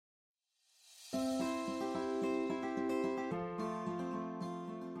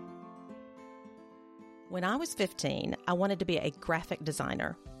When I was 15, I wanted to be a graphic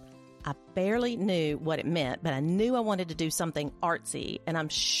designer. I barely knew what it meant, but I knew I wanted to do something artsy, and I'm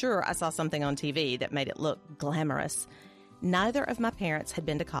sure I saw something on TV that made it look glamorous. Neither of my parents had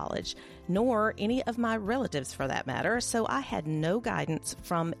been to college, nor any of my relatives for that matter, so I had no guidance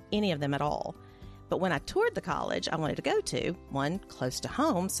from any of them at all. But when I toured the college I wanted to go to, one close to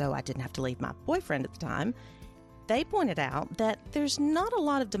home so I didn't have to leave my boyfriend at the time, they pointed out that there's not a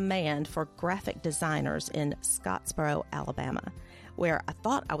lot of demand for graphic designers in Scottsboro, Alabama, where I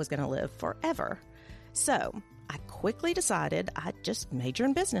thought I was going to live forever. So I quickly decided I'd just major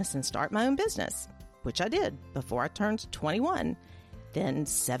in business and start my own business, which I did before I turned 21. Then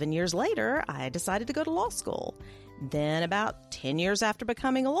 7 years later, I decided to go to law school. Then about 10 years after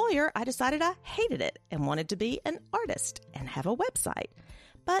becoming a lawyer, I decided I hated it and wanted to be an artist and have a website.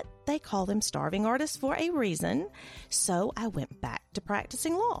 But they call them starving artists for a reason, so I went back to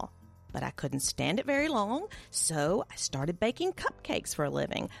practicing law. But I couldn't stand it very long, so I started baking cupcakes for a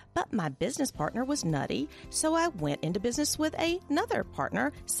living. But my business partner was nutty, so I went into business with another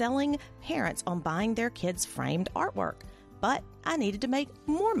partner selling parents on buying their kids' framed artwork. But I needed to make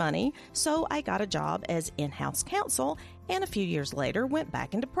more money, so I got a job as in-house counsel, and a few years later went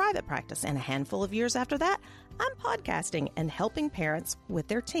back into private practice. And a handful of years after that, I'm podcasting and helping parents with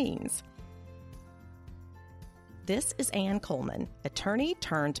their teens. This is Ann Coleman, attorney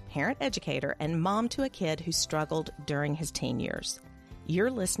turned parent educator and mom to a kid who struggled during his teen years.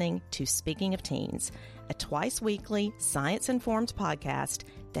 You're listening to Speaking of Teens, a twice-weekly, science-informed podcast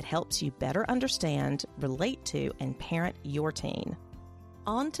that helps you better understand, relate to, and parent your teen.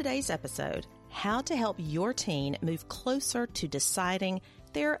 On today's episode, how to help your teen move closer to deciding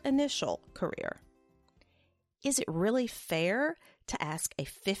their initial career. Is it really fair to ask a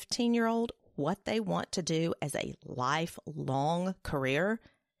 15-year-old what they want to do as a lifelong career?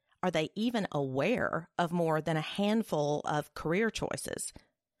 Are they even aware of more than a handful of career choices?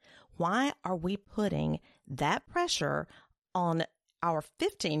 Why are we putting that pressure on our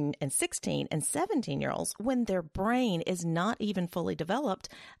 15 and 16 and 17-year-olds when their brain is not even fully developed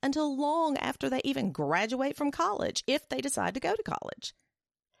until long after they even graduate from college, if they decide to go to college?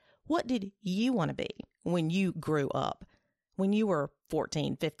 What did you want to be when you grew up, when you were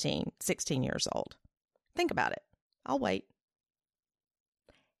 14, 15, 16 years old? Think about it. I'll wait.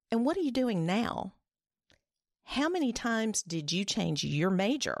 And what are you doing now? How many times did you change your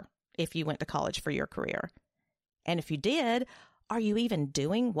major if you went to college for your career? And if you did, are you even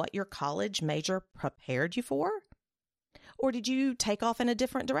doing what your college major prepared you for? Or did you take off in a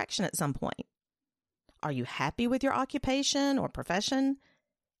different direction at some point? Are you happy with your occupation or profession?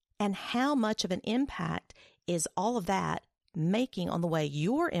 And how much of an impact is all of that making on the way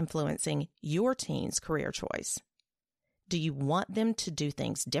you're influencing your teen's career choice? Do you want them to do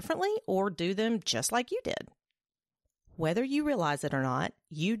things differently or do them just like you did? Whether you realize it or not,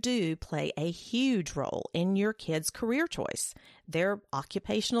 you do play a huge role in your kids' career choice, their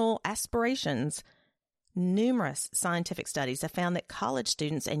occupational aspirations. Numerous scientific studies have found that college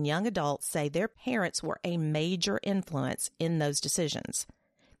students and young adults say their parents were a major influence in those decisions.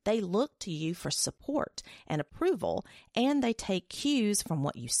 They look to you for support and approval, and they take cues from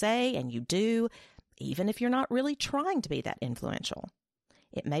what you say and you do, even if you're not really trying to be that influential.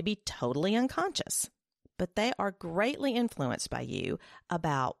 It may be totally unconscious, but they are greatly influenced by you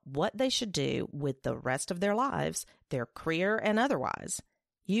about what they should do with the rest of their lives, their career and otherwise.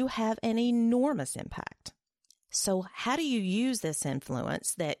 You have an enormous impact. So how do you use this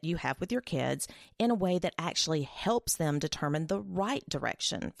influence that you have with your kids in a way that actually helps them determine the right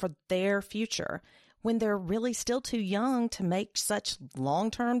direction for their future when they're really still too young to make such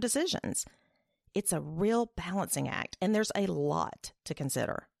long-term decisions? It's a real balancing act, and there's a lot to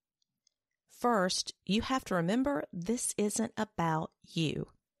consider. First, you have to remember this isn't about you.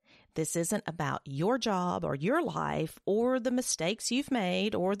 This isn't about your job or your life or the mistakes you've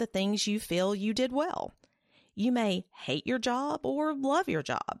made or the things you feel you did well. You may hate your job or love your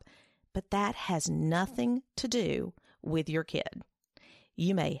job, but that has nothing to do with your kid.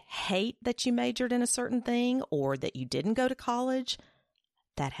 You may hate that you majored in a certain thing or that you didn't go to college.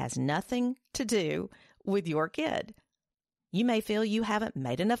 That has nothing to do with your kid. You may feel you haven't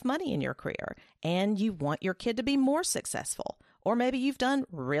made enough money in your career and you want your kid to be more successful, or maybe you've done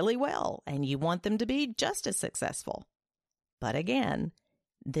really well and you want them to be just as successful. But again,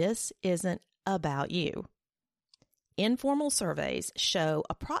 this isn't about you. Informal surveys show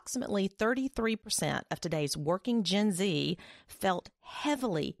approximately 33% of today's working Gen Z felt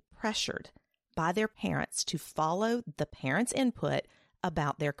heavily pressured by their parents to follow the parents' input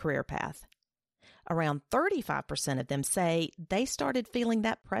about their career path. Around 35% of them say they started feeling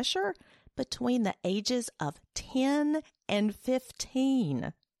that pressure between the ages of 10 and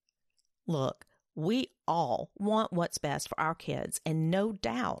 15. Look, we all want what's best for our kids, and no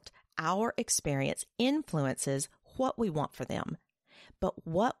doubt our experience influences what we want for them. But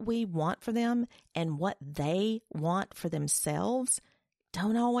what we want for them and what they want for themselves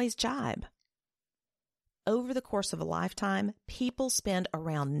don't always jibe. Over the course of a lifetime, people spend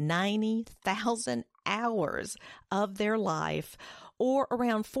around 90,000 hours of their life, or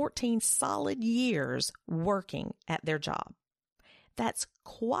around 14 solid years, working at their job. That's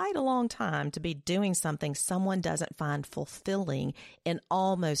quite a long time to be doing something someone doesn't find fulfilling in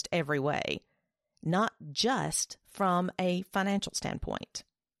almost every way, not just from a financial standpoint.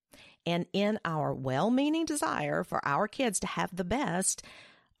 And in our well-meaning desire for our kids to have the best,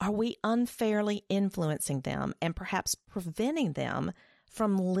 are we unfairly influencing them and perhaps preventing them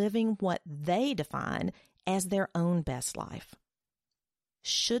from living what they define as their own best life?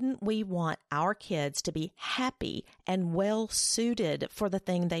 Shouldn't we want our kids to be happy and well-suited for the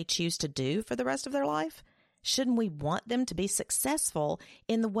thing they choose to do for the rest of their life? Shouldn't we want them to be successful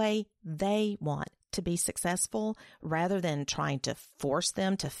in the way they want to be successful, rather than trying to force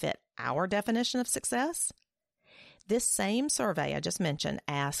them to fit our definition of success? This same survey I just mentioned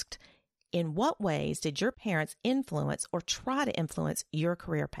asked, in what ways did your parents influence or try to influence your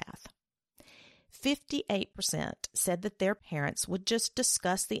career path? 58% said that their parents would just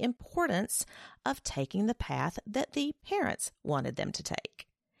discuss the importance of taking the path that the parents wanted them to take.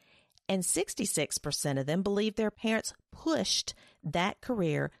 And 66% of them believed their parents pushed that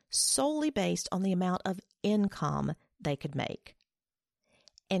career solely based on the amount of income they could make.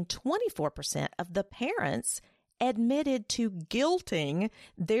 And 24% of the parents admitted to guilting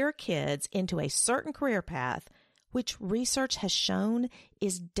their kids into a certain career path, which research has shown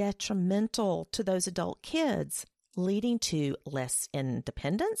is detrimental to those adult kids, leading to less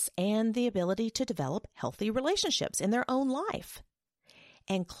independence and the ability to develop healthy relationships in their own life.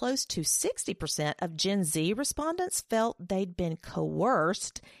 And close to 60% of Gen Z respondents felt they'd been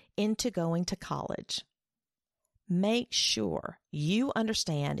coerced into going to college. Make sure you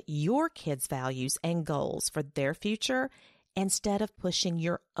understand your kids' values and goals for their future instead of pushing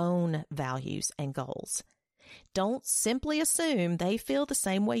your own values and goals. Don't simply assume they feel the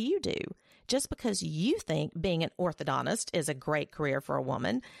same way you do. Just because you think being an orthodontist is a great career for a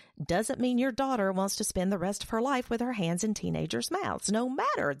woman doesn't mean your daughter wants to spend the rest of her life with her hands in teenagers' mouths, no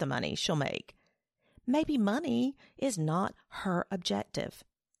matter the money she'll make. Maybe money is not her objective.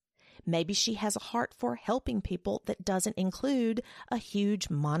 Maybe she has a heart for helping people that doesn't include a huge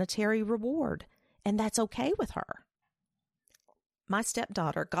monetary reward, and that's okay with her. My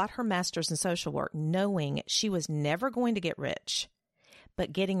stepdaughter got her master's in social work knowing she was never going to get rich,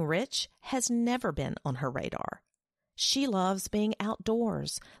 but getting rich has never been on her radar. She loves being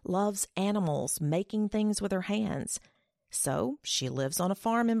outdoors, loves animals, making things with her hands. So she lives on a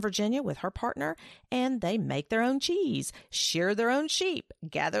farm in Virginia with her partner, and they make their own cheese, shear their own sheep,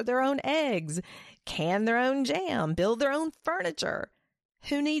 gather their own eggs, can their own jam, build their own furniture.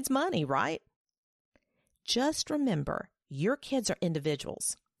 Who needs money, right? Just remember, your kids are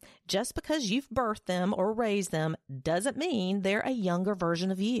individuals. Just because you've birthed them or raised them doesn't mean they're a younger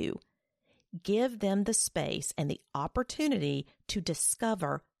version of you. Give them the space and the opportunity to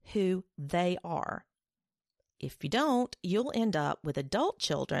discover who they are. If you don't, you'll end up with adult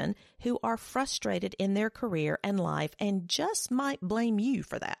children who are frustrated in their career and life and just might blame you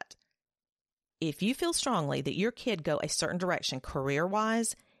for that. If you feel strongly that your kid go a certain direction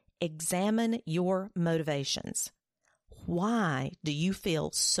career-wise, examine your motivations. Why do you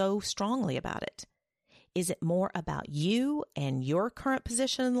feel so strongly about it? Is it more about you and your current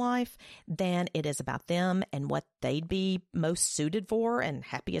position in life than it is about them and what they'd be most suited for and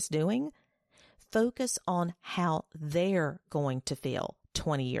happiest doing? Focus on how they're going to feel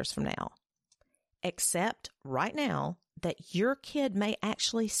 20 years from now. Accept right now that your kid may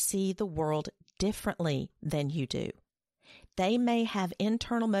actually see the world differently than you do. They may have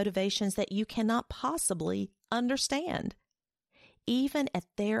internal motivations that you cannot possibly understand. Even at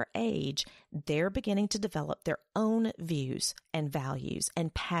their age, they're beginning to develop their own views and values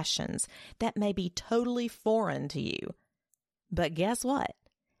and passions that may be totally foreign to you. But guess what?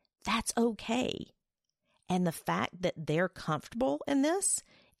 That's okay. And the fact that they're comfortable in this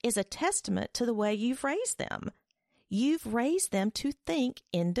is a testament to the way you've raised them. You've raised them to think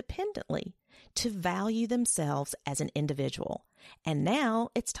independently, to value themselves as an individual. And now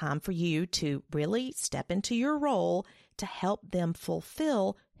it's time for you to really step into your role to help them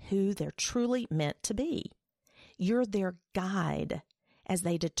fulfill who they're truly meant to be. You're their guide as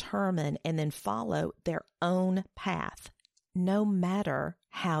they determine and then follow their own path. no matter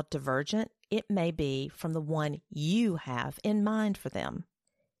how divergent it may be from the one you have in mind for them.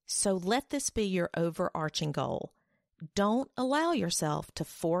 So let this be your overarching goal. Don't allow yourself to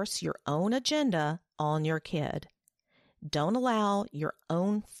force your own agenda on your kid. Don't allow your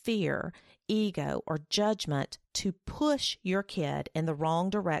own fear, ego, or judgment to push your kid in the wrong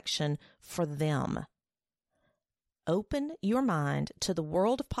direction for them. Open your mind to the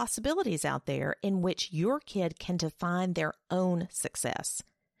world of possibilities out there in which your kid can define their own success.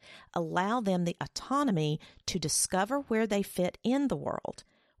 Allow them the autonomy to discover where they fit in the world,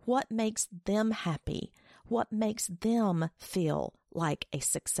 what makes them happy, what makes them feel like a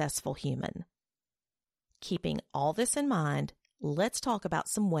successful human. Keeping all this in mind, let's talk about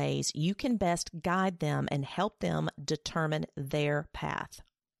some ways you can best guide them and help them determine their path.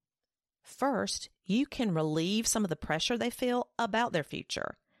 First, you can relieve some of the pressure they feel about their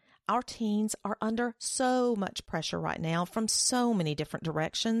future. Our teens are under so much pressure right now from so many different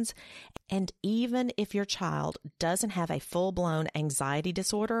directions, and even if your child doesn't have a full-blown anxiety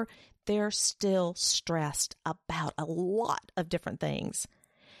disorder, they're still stressed about a lot of different things.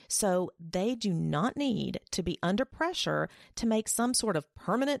 So they do not need to be under pressure to make some sort of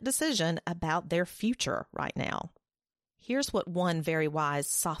permanent decision about their future right now. Here's what one very wise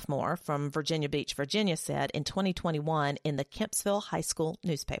sophomore from Virginia Beach, Virginia said in 2021 in the Kempsville High School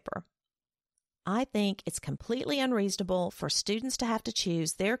newspaper. I think it's completely unreasonable for students to have to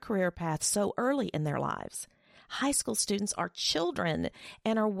choose their career path so early in their lives. High school students are children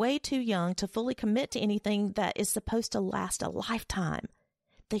and are way too young to fully commit to anything that is supposed to last a lifetime.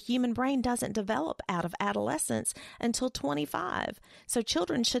 The human brain doesn't develop out of adolescence until 25, so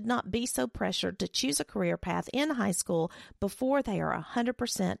children should not be so pressured to choose a career path in high school before they are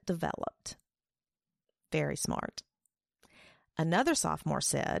 100% developed. Very smart. Another sophomore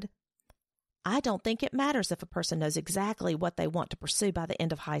said, I don't think it matters if a person knows exactly what they want to pursue by the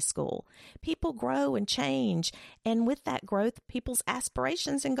end of high school. People grow and change, and with that growth, people's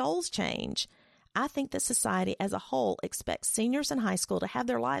aspirations and goals change. I think that society as a whole expects seniors in high school to have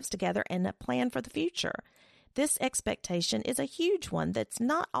their lives together and a plan for the future. This expectation is a huge one that's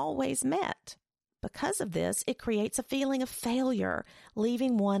not always met. Because of this, it creates a feeling of failure,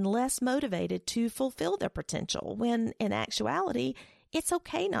 leaving one less motivated to fulfill their potential, when in actuality, it's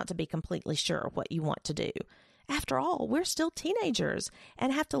okay not to be completely sure what you want to do. After all, we're still teenagers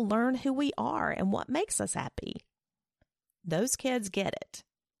and have to learn who we are and what makes us happy. Those kids get it.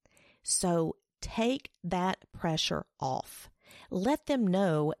 So take that pressure off. Let them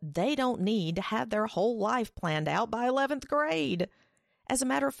know they don't need to have their whole life planned out by 11th grade. As a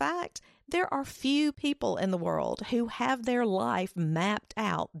matter of fact, there are few people in the world who have their life mapped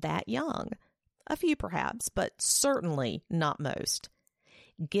out that young. A few perhaps, but certainly not most.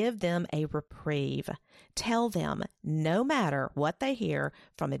 Give them a reprieve. Tell them no matter what they hear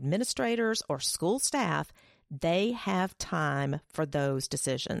from administrators or school staff, they have time for those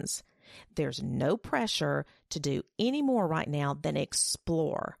decisions. There's no pressure to do any more right now than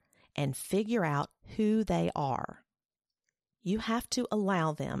explore and figure out who they are. You have to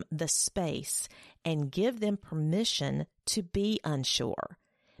allow them the space and give them permission to be unsure.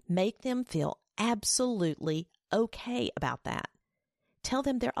 Make them feel absolutely okay about that. Tell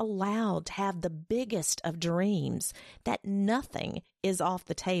them they're allowed to have the biggest of dreams, that nothing is off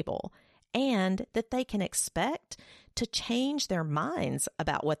the table, and that they can expect to change their minds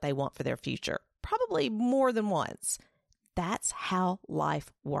about what they want for their future, probably more than once. That's how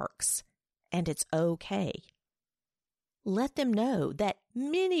life works, and it's okay. Let them know that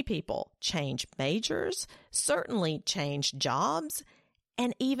many people change majors, certainly change jobs,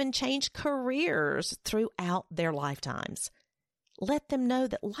 and even change careers throughout their lifetimes. Let them know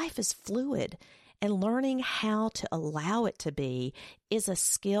that life is fluid, and learning how to allow it to be is a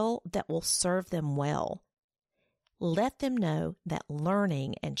skill that will serve them well. Let them know that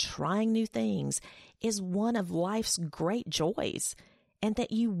learning and trying new things is one of life's great joys, and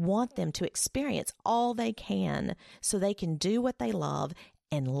that you want them to experience all they can so they can do what they love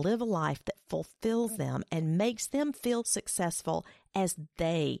and live a life that fulfills them and makes them feel successful as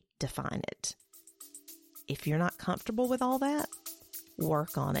they define it. If you're not comfortable with all that,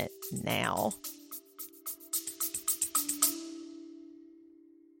 work on it now.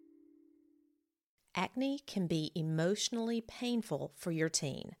 Acne can be emotionally painful for your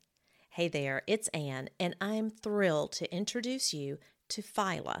teen. Hey there, it's Anne, and I'm thrilled to introduce you to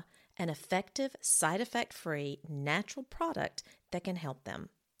Phyla, an effective, side effect-free, natural product that can help them.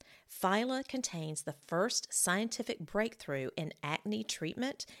 Phyla contains the first scientific breakthrough in acne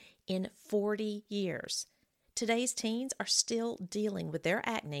treatment in 40 years. Today's teens are still dealing with their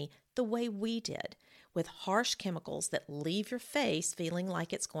acne the way we did, with harsh chemicals that leave your face feeling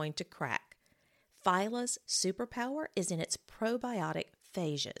like it's going to crack. Phyla's superpower is in its probiotic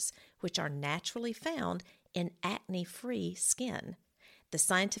phages, which are naturally found in acne-free skin. The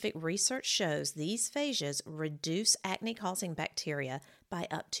scientific research shows these phages reduce acne-causing bacteria by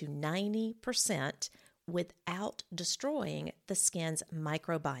up to 90% without destroying the skin's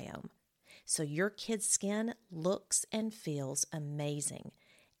microbiome. So your kid's skin looks and feels amazing,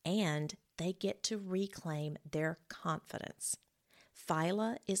 and they get to reclaim their confidence.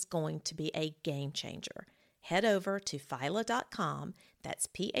 Phyla is going to be a game changer. Head over to Phyla.com, that's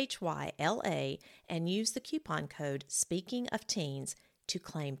Phyla, and use the coupon code SpeakingOfTeens to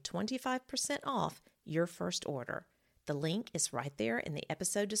claim 25% off your first order. The link is right there in the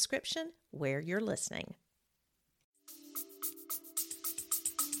episode description where you're listening.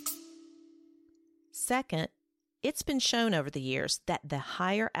 Second, it's been shown over the years that the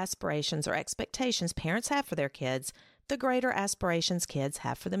higher aspirations or expectations parents have for their kids, the greater aspirations kids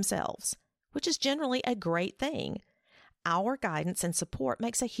have for themselves, which is generally a great thing. Our guidance and support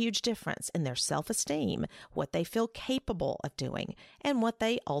makes a huge difference in their self-esteem, what they feel capable of doing, and what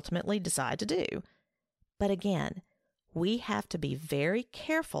they ultimately decide to do. But again, we have to be very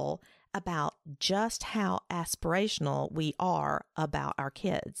careful about just how aspirational we are about our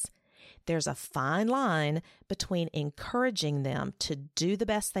kids. There's a fine line between encouraging them to do the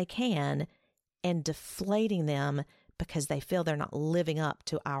best they can and deflating them because they feel they're not living up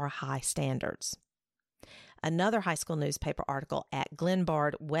to our high standards. Another high school newspaper article at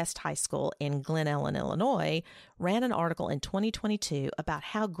Glenbard West High School in Glen Ellen, Illinois, ran an article in 2022 about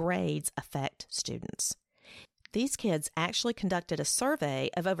how grades affect students. These kids actually conducted a survey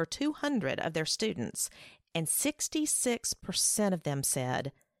of over 200 of their students, and 66% of them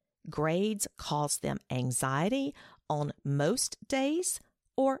said grades cause them anxiety on most days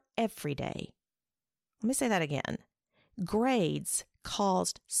or every day. Let me say that again. Grades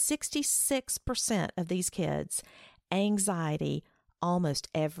caused 66% of these kids anxiety almost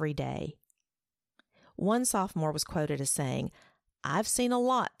every day. One sophomore was quoted as saying, "I've seen a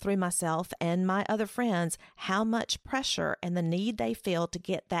lot through myself and my other friends how much pressure and the need they feel to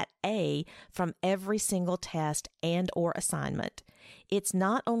get that A from every single test and or assignment. It's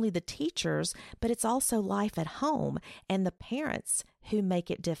not only the teachers, but it's also life at home and the parents who make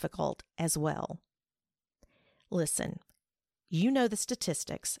it difficult as well." Listen, you know the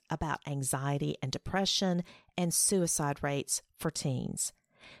statistics about anxiety and depression and suicide rates for teens.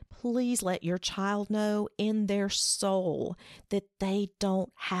 Please let your child know in their soul that they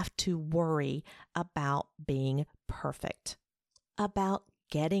don't have to worry about being perfect, about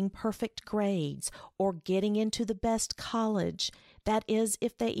getting perfect grades or getting into the best college. That is,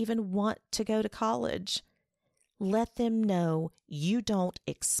 if they even want to go to college. Let them know you don't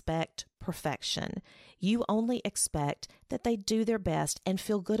expect perfection. You only expect that they do their best and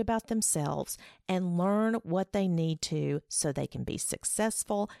feel good about themselves and learn what they need to so they can be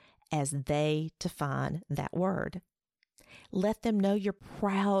successful as they define that word. Let them know you're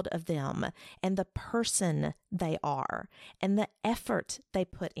proud of them and the person they are and the effort they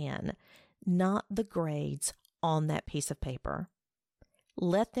put in, not the grades on that piece of paper.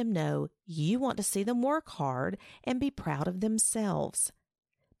 Let them know you want to see them work hard and be proud of themselves,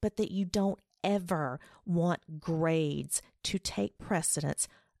 but that you don't ever want grades to take precedence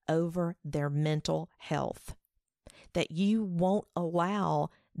over their mental health, that you won't allow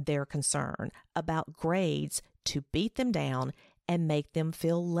their concern about grades to beat them down and make them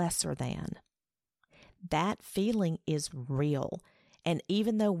feel lesser than. That feeling is real, and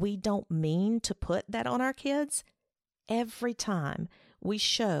even though we don't mean to put that on our kids, every time we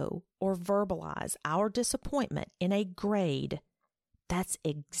show or verbalize our disappointment in a grade, that's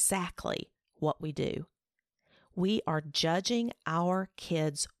exactly what we do. We are judging our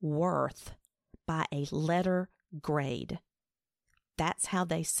kids' worth by a letter grade. That's how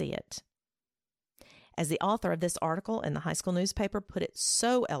they see it. As the author of this article in the high school newspaper put it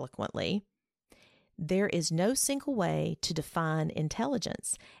so eloquently, there is no single way to define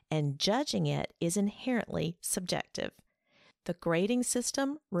intelligence, and judging it is inherently subjective. The grading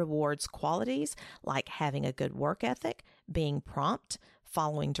system rewards qualities like having a good work ethic, being prompt,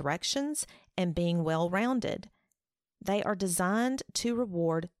 following directions, and being well-rounded. They are designed to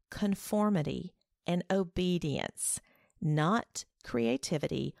reward conformity and obedience, not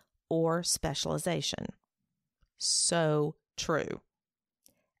creativity or specialization. So true.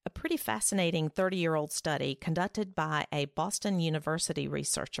 A pretty fascinating 30-year-old study conducted by a Boston University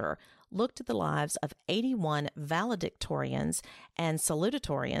researcher looked at the lives of 81 valedictorians and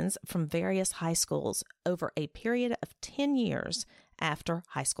salutatorians from various high schools over a period of 10 years after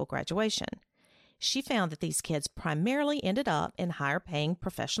high school graduation. She found that these kids primarily ended up in higher-paying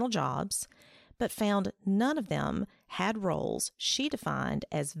professional jobs, but found none of them had roles she defined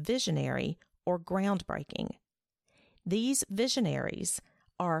as visionary or groundbreaking. These visionaries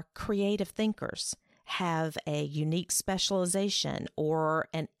are creative thinkers, have a unique specialization or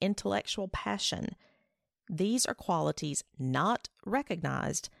an intellectual passion. These are qualities not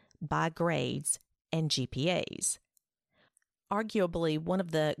recognized by grades and GPAs. Arguably one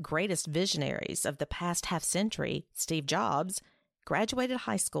of the greatest visionaries of the past half century, Steve Jobs, graduated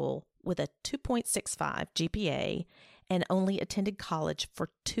high school with a 2.65 GPA and only attended college for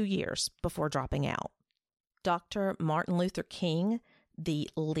 2 years before dropping out. Dr. Martin Luther King, the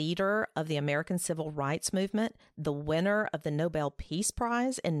leader of the American Civil Rights Movement, the winner of the Nobel Peace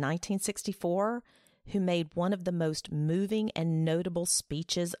Prize in 1964, who made one of the most moving and notable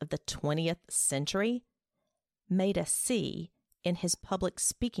speeches of the 20th century, made a C in his public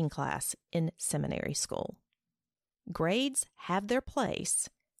speaking class in seminary school. Grades have their place,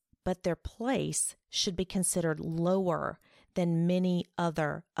 but their place should be considered lower than many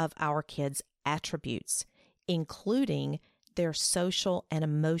other of our kids' attributes, including their social and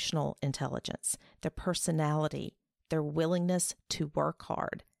emotional intelligence, their personality, their willingness to work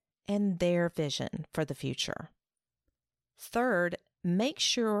hard, and their vision for the future. Third, make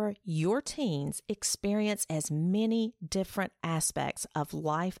sure your teens experience as many different aspects of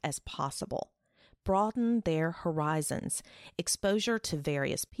life as possible. Broaden their horizons. Exposure to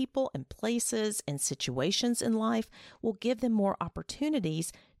various people and places and situations in life will give them more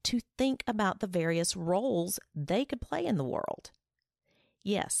opportunities to think about the various roles they could play in the world.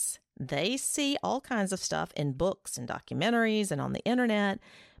 Yes, they see all kinds of stuff in books and documentaries and on the internet,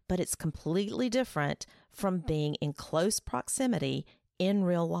 but it's completely different from being in close proximity in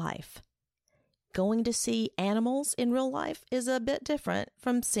real life. Going to see animals in real life is a bit different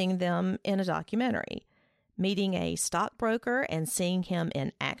from seeing them in a documentary. Meeting a stockbroker and seeing him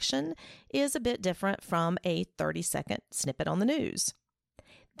in action is a bit different from a 30-second snippet on the news.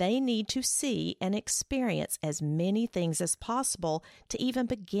 They need to see and experience as many things as possible to even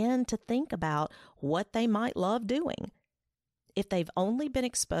begin to think about what they might love doing. If they've only been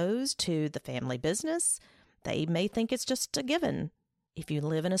exposed to the family business, they may think it's just a given. If you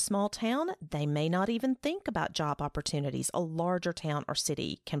live in a small town, they may not even think about job opportunities a larger town or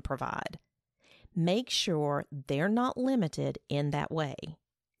city can provide. Make sure they're not limited in that way.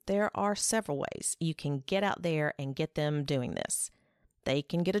 There are several ways you can get out there and get them doing this. They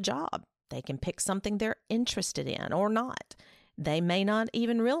can get a job. They can pick something they're interested in or not. They may not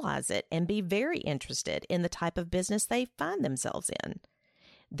even realize it and be very interested in the type of business they find themselves in.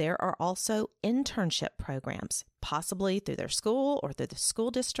 There are also internship programs, possibly through their school or through the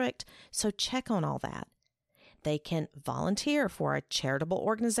school district, so check on all that. They can volunteer for a charitable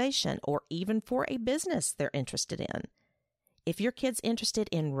organization or even for a business they're interested in. If your kid's interested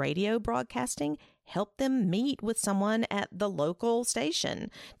in radio broadcasting, help them meet with someone at the local station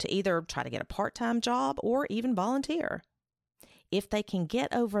to either try to get a part-time job or even volunteer. If they can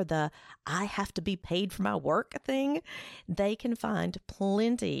get over the I have to be paid for my work thing, they can find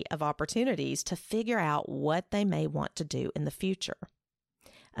plenty of opportunities to figure out what they may want to do in the future.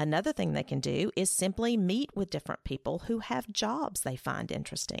 Another thing they can do is simply meet with different people who have jobs they find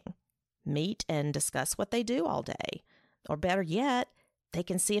interesting. Meet and discuss what they do all day. Or better yet, they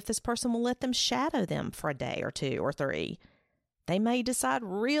can see if this person will let them shadow them for a day or 2 or 3. They may decide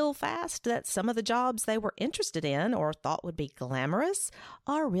real fast that some of the jobs they were interested in or thought would be glamorous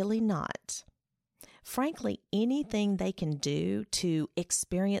are really not. Frankly, anything they can do to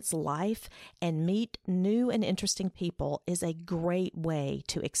experience life and meet new and interesting people is a great way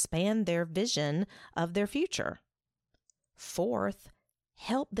to expand their vision of their future. Fourth,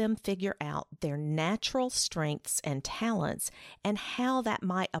 help them figure out their natural strengths and talents and how that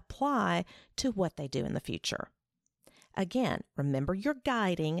might apply to what they do in the future. Again, remember you're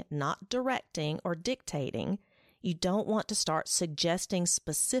guiding, not directing or dictating. You don't want to start suggesting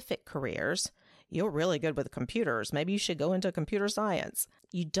specific careers. You're really good with computers. Maybe you should go into computer science.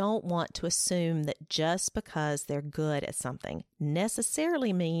 You don't want to assume that just because they're good at something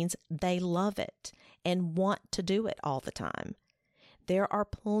necessarily means they love it and want to do it all the time. There are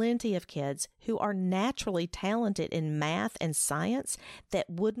plenty of kids who are naturally talented in math and science that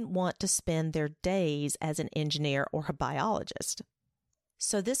wouldn't want to spend their days as an engineer or a biologist.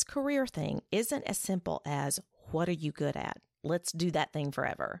 So this career thing isn't as simple as what are you good at? let's do that thing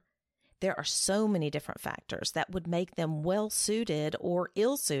forever. There are so many different factors that would make them well-suited or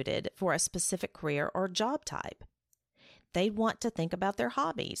ill-suited for a specific career or job type. They want to think about their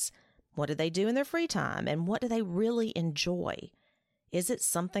hobbies. What do they do in their free time? And what do they really enjoy? Is it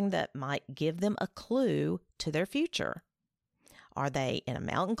something that might give them a clue to their future? Are they in a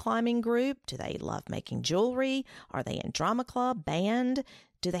mountain climbing group? Do they love making jewelry? Are they in drama club, band?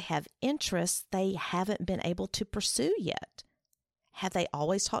 Do they have interests they haven't been able to pursue yet? Have they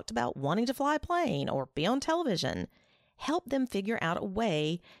always talked about wanting to fly a plane or be on television? Help them figure out a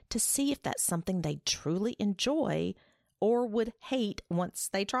way to see if that's something they truly enjoy or would hate once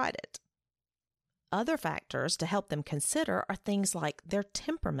they tried it. Other factors to help them consider are things like their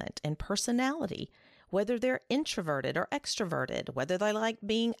temperament and personality, whether they're introverted or extroverted, whether they like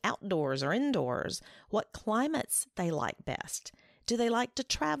being outdoors or indoors, what climates they like best. Do they like to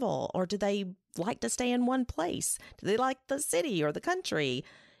travel or do they like to stay in one place? Do they like the city or the country?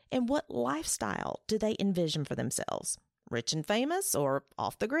 And what lifestyle do they envision for themselves? Rich and famous or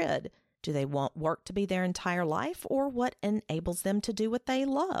off the grid? Do they want work to be their entire life or what enables them to do what they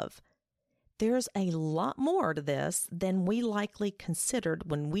love? There's a lot more to this than we likely considered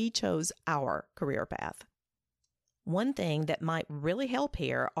when we chose our career path. One thing that might really help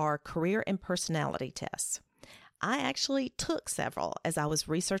here are career and personality tests. I actually took several as I was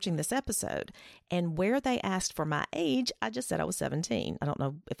researching this episode, and where they asked for my age, I just said I was 17. I don't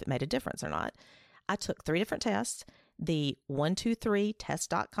know if it made a difference or not. I took 3 different tests. The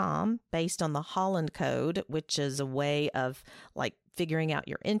 123test.com based on the Holland Code, which is a way of like figuring out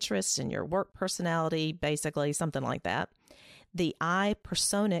your interests and your work personality, basically something like that. The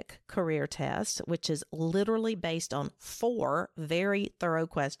iPersonic career test, which is literally based on 4 very thorough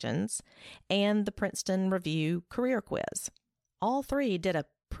questions, and the Princeton Review career quiz. All 3 did a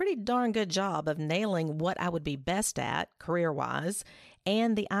pretty darn good job of nailing what I would be best at career-wise,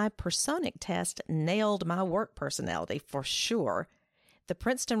 and the iPersonic test nailed my work personality for sure. The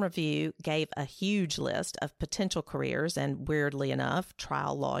Princeton Review gave a huge list of potential careers, and weirdly enough,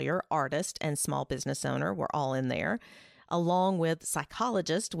 trial lawyer, artist, and small business owner were all in there, along with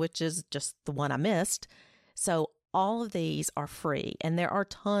psychologist, which is just the one I missed. So all of these are free, and there are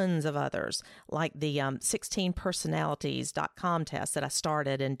tons of others, like the 16personalities.com test that I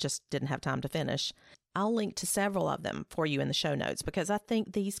started and just didn't have time to finish. I'll link to several of them for you in the show notes because I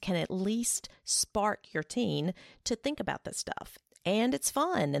think these can at least spark your teen to think about this stuff. And it's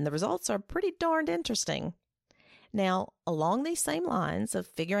fun, and the results are pretty darned interesting. Now, along these same lines of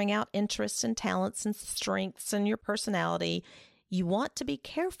figuring out interests and talents and strengths and your personality, you want to be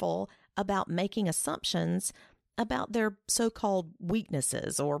careful about making assumptions about their so-called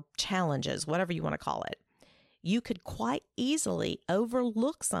weaknesses or challenges, whatever you want to call it. You could quite easily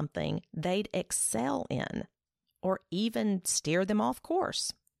overlook something they'd excel in, or even steer them off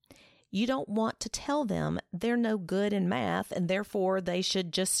course. You don't want to tell them they're no good in math and therefore they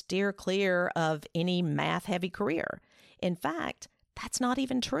should just steer clear of any math-heavy career. In fact, that's not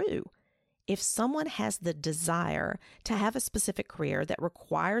even true. If someone has the desire to have a specific career that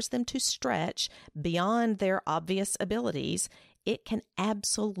requires them to stretch beyond their obvious abilities, it can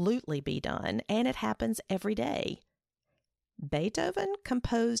absolutely be done, and it happens every day. Beethoven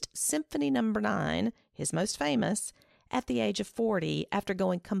composed Symphony No. 9, his most famous, at the age of 40 after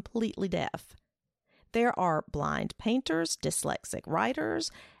going completely deaf. There are blind painters, dyslexic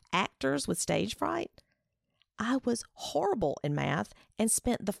writers, actors with stage fright. I was horrible in math and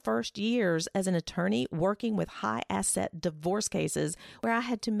spent the first years as an attorney working with high-asset divorce cases where I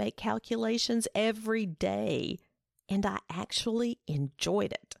had to make calculations every day, and I actually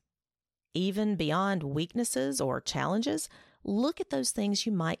enjoyed it. Even beyond weaknesses or challenges, look at those things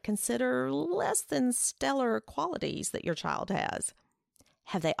you might consider less than stellar qualities that your child has.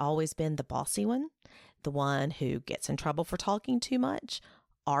 Have they always been the bossy one? The one who gets in trouble for talking too much?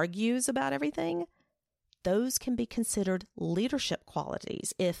 Argues about everything? Those can be considered leadership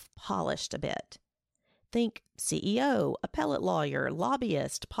qualities if polished a bit. Think CEO, appellate lawyer,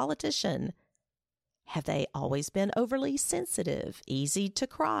 lobbyist, politician. Have they always been overly sensitive, easy to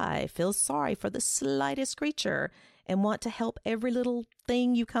cry, feel sorry for the slightest creature, and want to help every little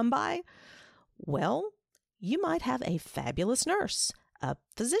thing you come by? Well, you might have a fabulous nurse, a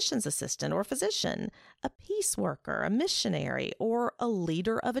physician's assistant or physician, a peace worker, a missionary, or a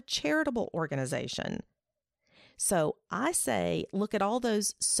leader of a charitable organization. So I say, look at all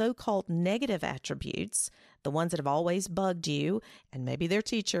those so-called negative attributes, the ones that have always bugged you, and maybe their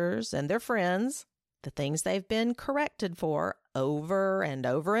teachers and their friends, the things they've been corrected for over and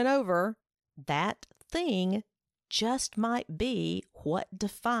over and over. That thing just might be what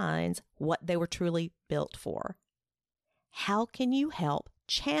defines what they were truly built for. how can you help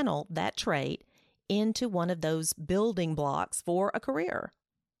channel that trait into one of those building blocks for a career?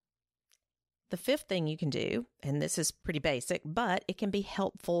 The fifth thing you can do, and this is pretty basic, but it can be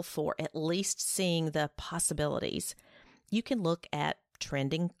helpful for at least seeing the possibilities. You can look at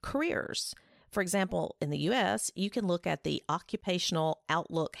trending careers. For example, in the U.S., you can look at the Occupational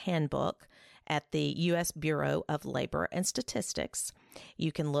Outlook Handbook at the U.S. Bureau of Labor and Statistics.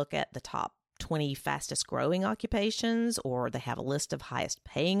 You can look at the top 20 fastest growing occupations, or they have a list of highest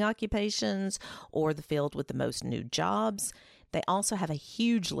paying occupations, or the field with the most new jobs. They also have a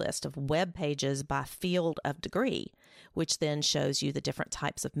huge list of web pages by field of degree, which then shows you the different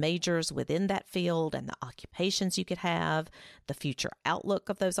types of majors within that field and the occupations you could have, the future outlook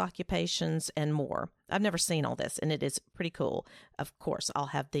of those occupations, and more. I've never seen all this, and it is pretty cool. Of course, I'll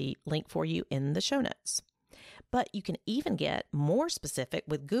have the link for you in the show notes. But you can even get more specific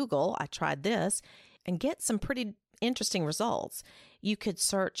with Google. I tried this and get some pretty interesting results. You could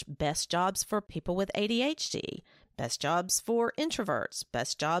search best jobs for people with ADHD, best jobs for introverts,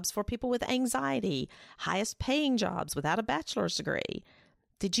 best jobs for people with anxiety, highest paying jobs without a bachelor's degree.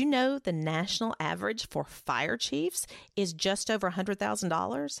 Did you know the national average for fire chiefs is just over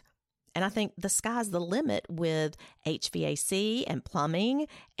 $100,000? And I think the sky's the limit with HVAC and plumbing,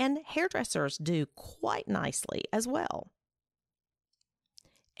 and hairdressers do quite nicely as well.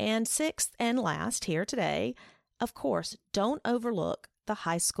 And sixth and last here today, of course, don't overlook the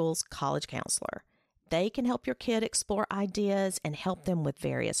high school's college counselor. They can help your kid explore ideas and help them with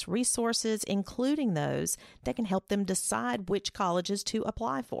various resources, including those that can help them decide which colleges to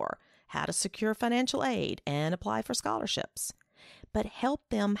apply for, how to secure financial aid, and apply for scholarships. But help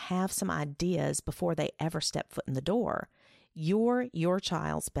them have some ideas before they ever step foot in the door. You're your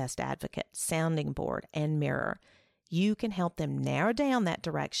child's best advocate, sounding board, and mirror. You can help them narrow down that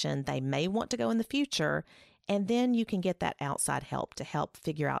direction they may want to go in the future, and then you can get that outside help to help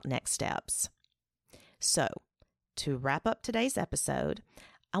figure out next steps. So, to wrap up today's episode,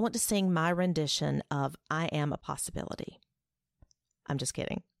 I want to sing my rendition of I Am a Possibility. I'm just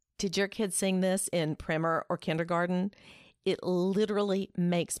kidding. Did your kids sing this in primer or kindergarten? It literally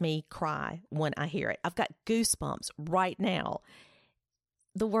makes me cry when I hear it. I've got goosebumps right now.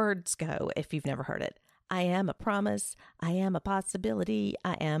 The words go, if you've never heard it. I am a promise. I am a possibility.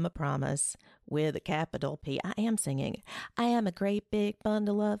 I am a promise with a capital P. I am singing. I am a great big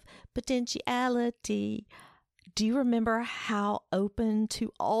bundle of potentiality. Do you remember how open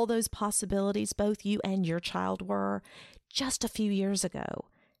to all those possibilities both you and your child were just a few years ago?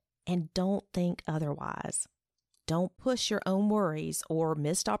 And don't think otherwise. Don't push your own worries or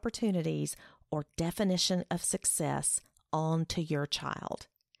missed opportunities or definition of success onto your child.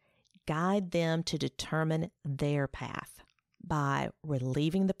 Guide them to determine their path by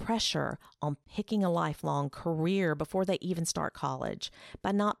relieving the pressure on picking a lifelong career before they even start college,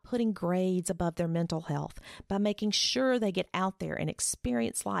 by not putting grades above their mental health, by making sure they get out there and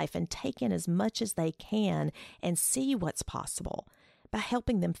experience life and take in as much as they can and see what's possible, by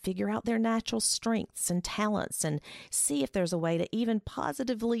helping them figure out their natural strengths and talents and see if there's a way to even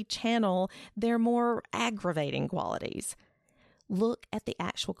positively channel their more aggravating qualities. Look at the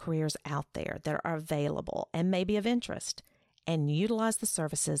actual careers out there that are available and may be of interest, and utilize the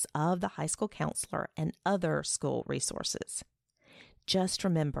services of the high school counselor and other school resources. Just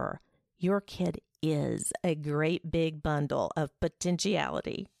remember, your kid is a great big bundle of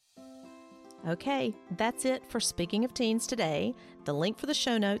potentiality. Okay, that's it for Speaking of Teens today. The link for the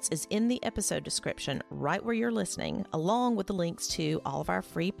show notes is in the episode description right where you're listening, along with the links to all of our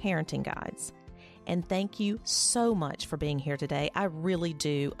free parenting guides. And thank you so much for being here today. I really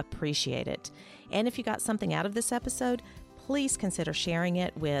do appreciate it. And if you got something out of this episode, please consider sharing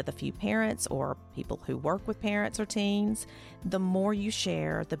it with a few parents or people who work with parents or teens. The more you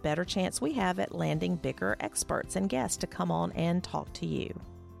share, the better chance we have at landing bigger experts and guests to come on and talk to you.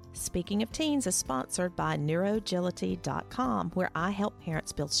 Speaking of Teens is sponsored by Neurogility.com, where I help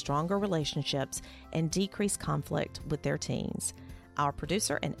parents build stronger relationships and decrease conflict with their teens. Our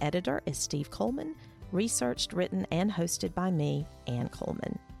producer and editor is Steve Coleman, researched, written, and hosted by me, Ann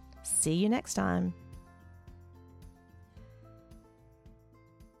Coleman. See you next time.